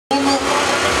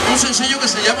sencillo que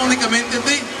se llama Únicamente a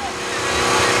ti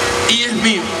y es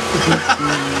mío.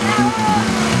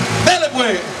 Dale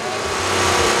pues.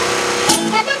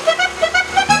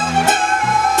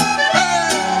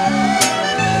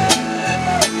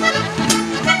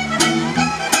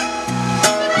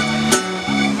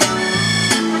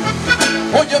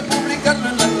 Voy a publicarlo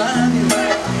en la radio,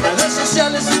 redes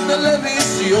sociales y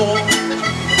televisión,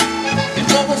 que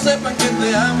todos sepan que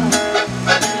te amo,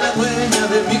 eres la dueña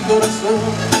de mi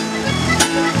corazón.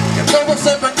 Que todos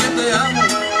sepan que te amo,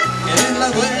 eres la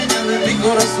dueña de mi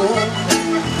corazón.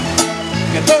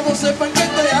 Que todos sepan que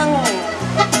te amo,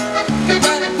 que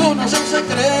para ninguno sea un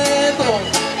secreto.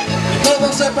 Que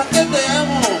todos sepan que te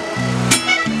amo,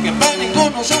 que para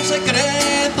ninguno sea un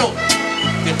secreto.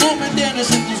 Que tú me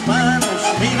tienes en tus manos,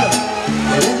 mira,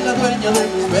 eres la dueña de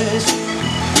mis besos.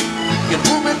 Que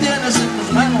tú me tienes en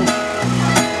tus manos,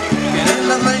 eres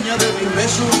la dueña de mis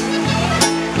besos.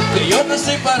 Que yo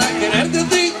nací para quererte a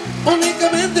ti,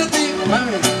 únicamente a ti,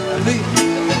 mami, a ti.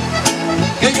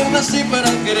 Que yo nací para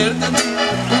quererte a ti,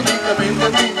 únicamente a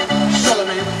ti,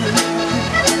 solamente.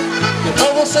 Que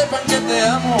todos sepan que te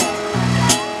amo,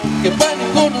 que para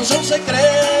ninguno sea un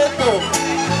secreto.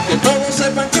 Que todos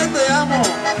sepan que te amo,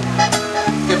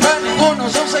 que para ninguno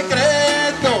sea un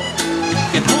secreto.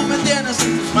 Que tú me tienes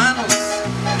en tus manos,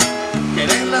 que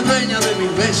eres la dueña de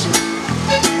mis besos.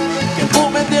 Que tú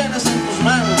me tienes en tus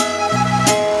manos,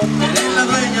 que eres la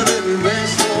dueña de mis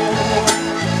besos.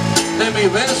 De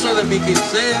mis besos, de mi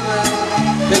quincena,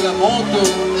 de la moto,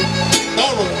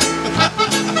 todo.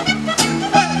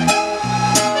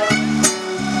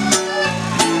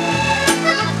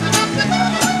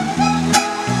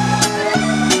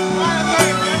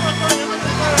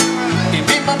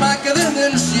 Que desde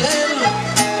el cielo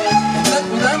está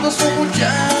cuidando a su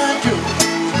muchacho.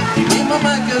 Y mi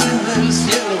mamá que desde el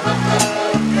cielo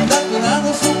está cuidando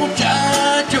a su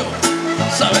muchacho.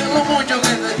 Sabes lo mucho que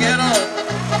te quiero,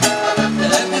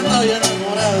 de ti estoy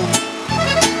enamorado.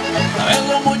 Sabes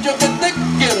lo mucho que te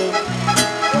quiero,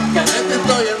 que de ti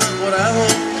estoy enamorado.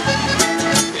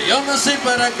 Que yo nací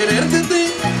para quererte a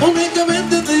ti,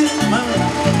 únicamente a ti, mami,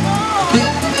 a ti.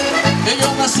 Que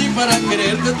yo nací para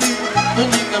quererte a ti,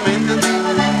 únicamente a ti,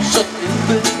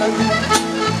 solamente a ti.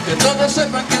 Que todos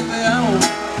sepan que te amo,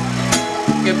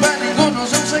 que para ninguno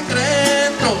sea un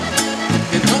secreto.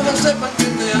 Que todos sepan que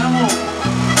te amo,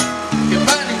 que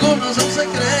para ninguno sea un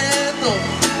secreto.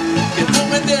 Que tú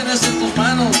me tienes en tus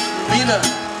manos, mira,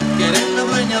 que eres la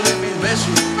dueña de mis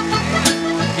besos.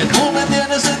 Que tú me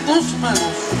tienes en tus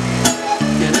manos,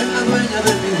 que eres la dueña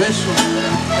de mis besos.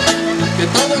 Que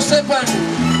todos sepan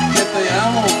que te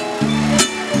amo,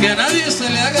 que a nadie se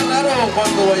le haga raro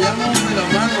cuando vayamos de la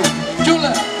mano,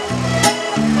 chula.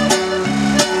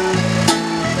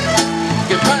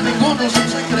 Que para ninguno sea un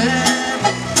secreto,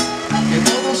 que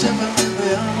todos sepan que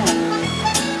te amo.